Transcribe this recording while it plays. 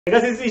Hey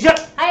guys, it's Isha.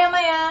 Hi, I'm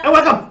Maya. And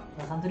welcome.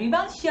 Welcome to the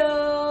Bang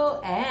Show.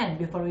 And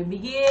before we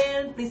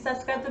begin, please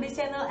subscribe to this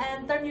channel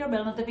and turn your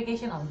bell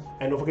notification on.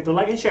 And don't forget to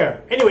like and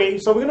share. Anyway,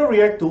 so we're gonna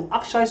react to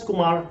Akshay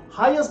Kumar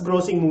highest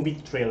grossing movie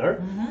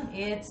trailer.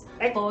 It's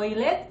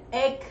Toilet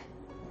Egg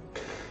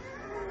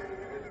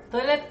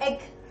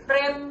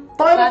PREM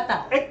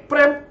KATHA.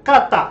 PREM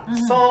KATHA.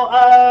 So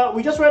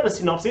we just read the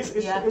synopsis.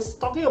 It's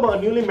talking about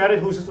a newly married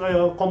who's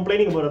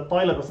complaining about a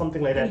toilet or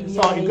something like that.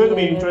 So it's going to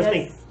be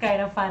interesting. That's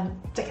kind of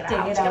fun. Check it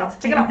out.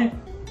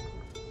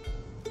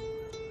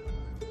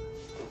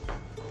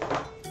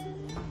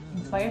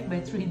 Inspired by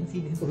true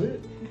incidents.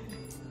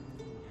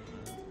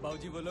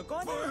 बाबूजी बोलो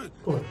कौन?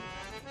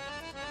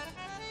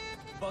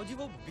 बाबूजी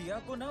वो बिया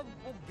को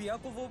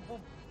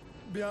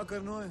ब्याह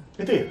करना है।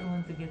 Itu ya? I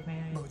want to get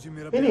married. बाबूजी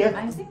मेरा Ini ya?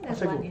 I think that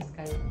one is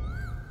kind of...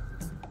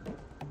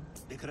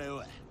 दिख रहे हो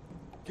है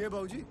क्या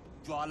बाबूजी?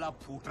 ज्वाला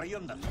फूट रही है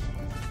अंदर।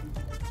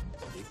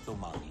 एक तो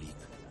मांगलिक,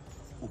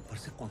 ऊपर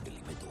से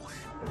कुंडली में दोष।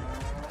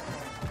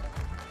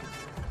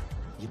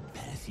 ये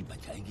भैंस ही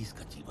बचाएगी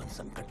इसका जीवन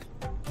संकट।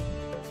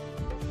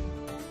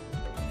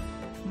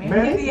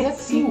 Maybe yet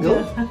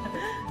single?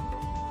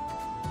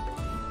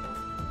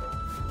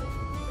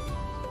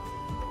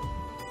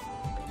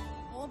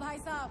 ओ भाई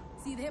साहब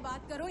सीधे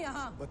बात करो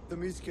यहाँ।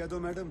 बदतमीज क्या दो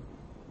मैडम,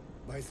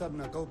 भाई साहब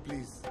ना कहो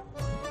please.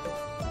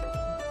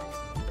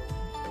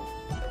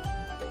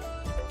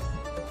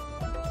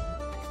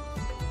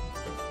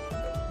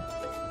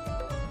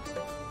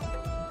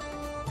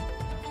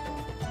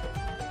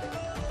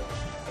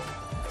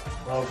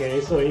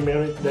 Okay, so he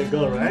married that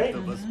girl, right?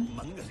 तो बस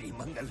मंगल ही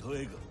मंगल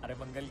होएगा। अरे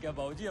मंगल क्या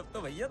बाबूजी, अब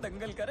तो भैया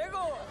दंगल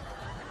करेगो।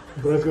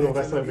 Girls gonna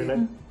rest of the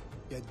night.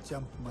 या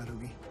जंप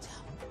मारोगी?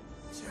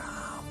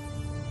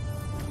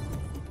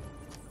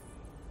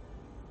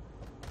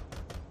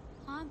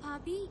 हाँ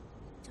भाभी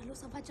चलो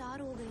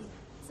 4:15 हो गए,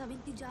 सब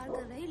इंतजार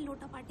कर रहे हैं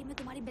लोटा पार्टी में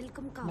तुम्हारी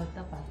वेलकम का।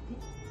 Lotta party?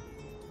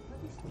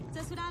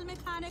 ससुराल में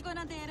खाने को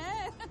न दे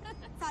रहे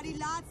सारी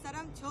लाज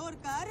शर्म छोड़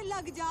कर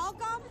लग जाओ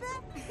काम पे।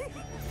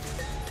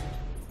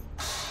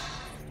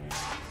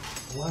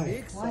 Why?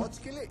 एक सोच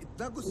के लिए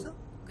इतना गुस्सा?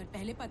 अगर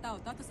पहले पता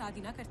होता तो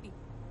शादी ना करती।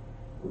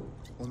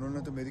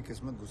 उन्होंने तो मेरी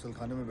किस्मत गुसल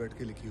खाने में बैठ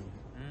के लिखी होगी।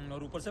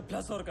 और ऊपर से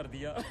प्लस और कर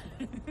दिया।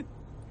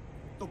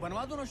 तो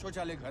बनवा दो ना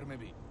शौचालय घर में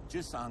भी।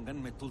 जिस आंगन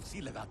में तुलसी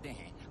लगाते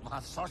हैं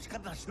वहाँ शौच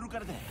करना शुरू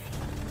कर दें।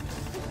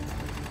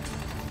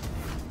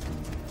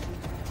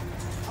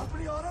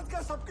 अपनी औरत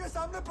का सबके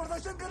सामने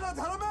प्रदर्शन करना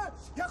धर्म है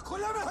या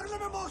खुले में हरने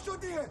में मोक्ष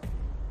होती है?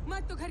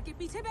 मत तो घर के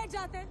पीछे बैठ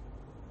जाते हैं,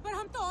 पर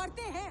हम तो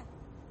औरतें हैं,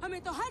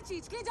 हमें तो हर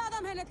चीज के लिए ज्यादा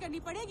मेहनत करनी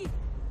पड़ेगी।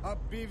 अब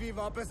बीवी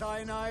वापस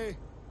आए ना आए,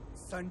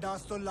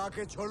 संडास तो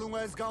लाके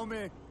छोड़ूंगा इस गांव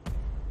में।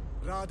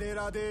 राधे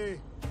राधे।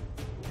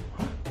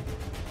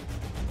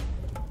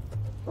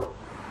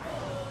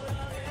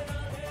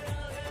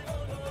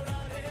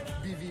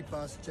 बीवी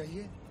पास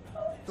चाहिए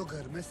तो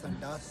घर में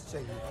संडास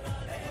चाहिए।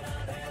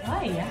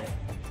 Why, yeah?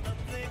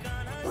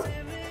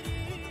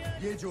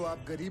 ये जो आप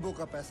गरीबों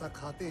का पैसा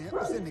खाते हैं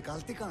उसे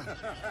निकालते कहाँ हैं?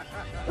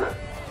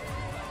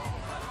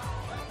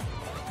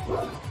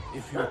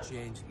 If you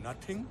change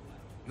nothing,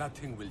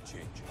 nothing will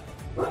change.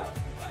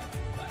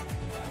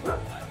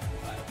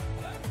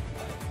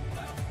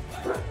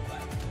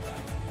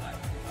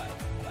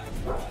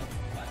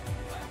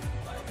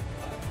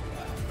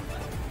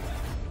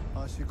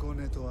 आशिकों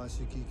ने तो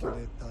आशिकी के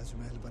लिए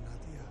ताजमहल बना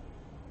दिया,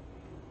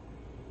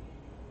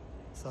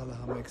 साला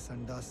हम एक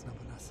संडास न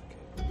बना सके।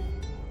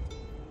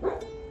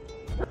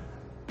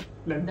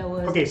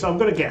 Okay, so I'm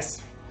gonna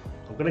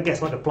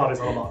guess what the plot is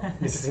all about.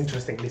 This is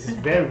interesting. This is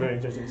very, very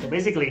interesting. So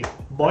basically,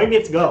 boy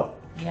meets girl,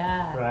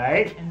 Yeah.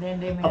 right? And then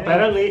they marry.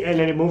 Apparently, and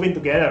then they move in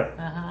together.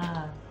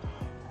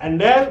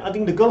 And then I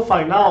think the girl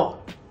find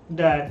out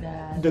that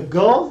the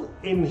girl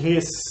in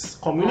his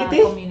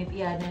community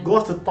Then...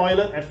 goes to the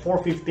toilet at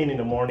 4:15 in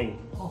the morning.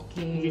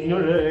 Okay. You know,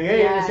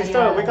 hey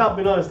sister, wake up,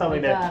 you know, and stuff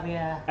like that.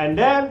 And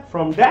then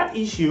from that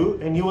issue,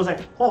 and he was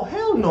like, oh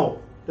hell no,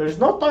 there is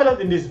no toilet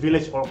in this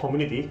village or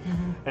community.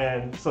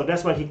 And so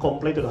that's when he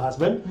complained to the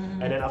husband.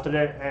 And then after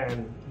that,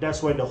 and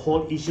that's when the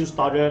whole issue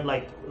started,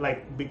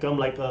 like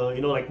become like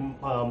you know, like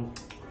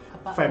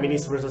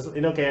feminist versus,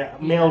 you know, okay,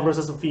 male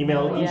versus a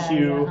female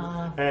issue.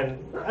 And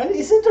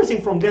it's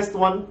interesting from this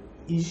one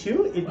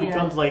issue, it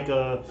becomes like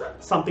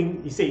something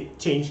you say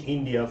change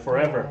India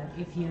forever.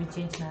 If you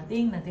change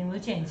nothing, nothing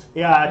will change.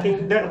 Yeah, I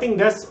think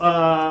that's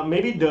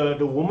maybe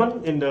the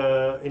woman in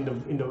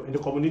the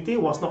community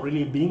was not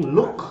really being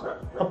looked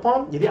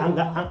upon. Jadi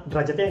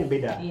derajatnya yang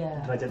beda,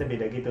 derajatnya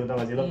beda gitu, tau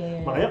gak sih lo?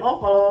 Makanya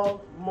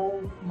kalau mau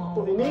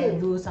ini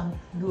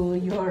do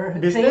your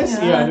business,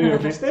 thing, do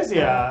your business,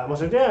 ya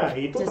maksudnya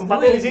itu just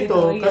tempatnya di situ.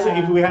 Because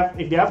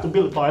if they have to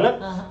build a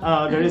toilet,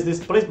 there is this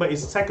place, but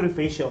it's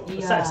sacrificial.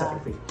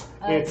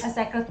 It's a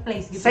sacred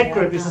place.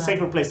 Sacred, it's a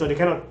sacred place, so they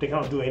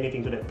cannot do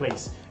anything to that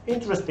place.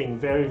 Interesting,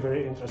 very,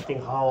 very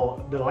interesting how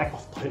the lack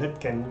of toilet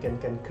can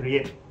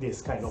create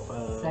this kind of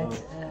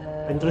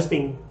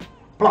interesting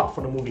plot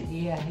for the movie.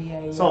 Yeah.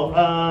 So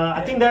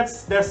I think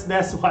that's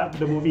what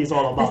the movie is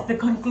all That's about. the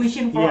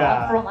conclusion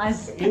from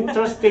us.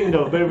 Interesting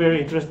though, very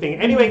interesting.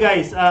 Anyway,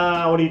 guys,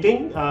 what do you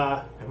think?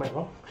 Am I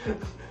wrong?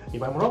 If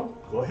I'm wrong,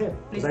 go ahead.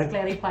 Please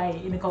clarify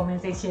in the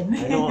comment section.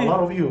 I know a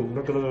lot of you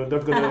not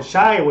gonna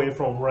shy away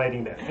from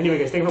writing that. Anyway,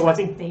 guys, thank you for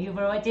watching. Thank you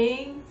for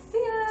watching.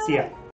 See ya. See ya.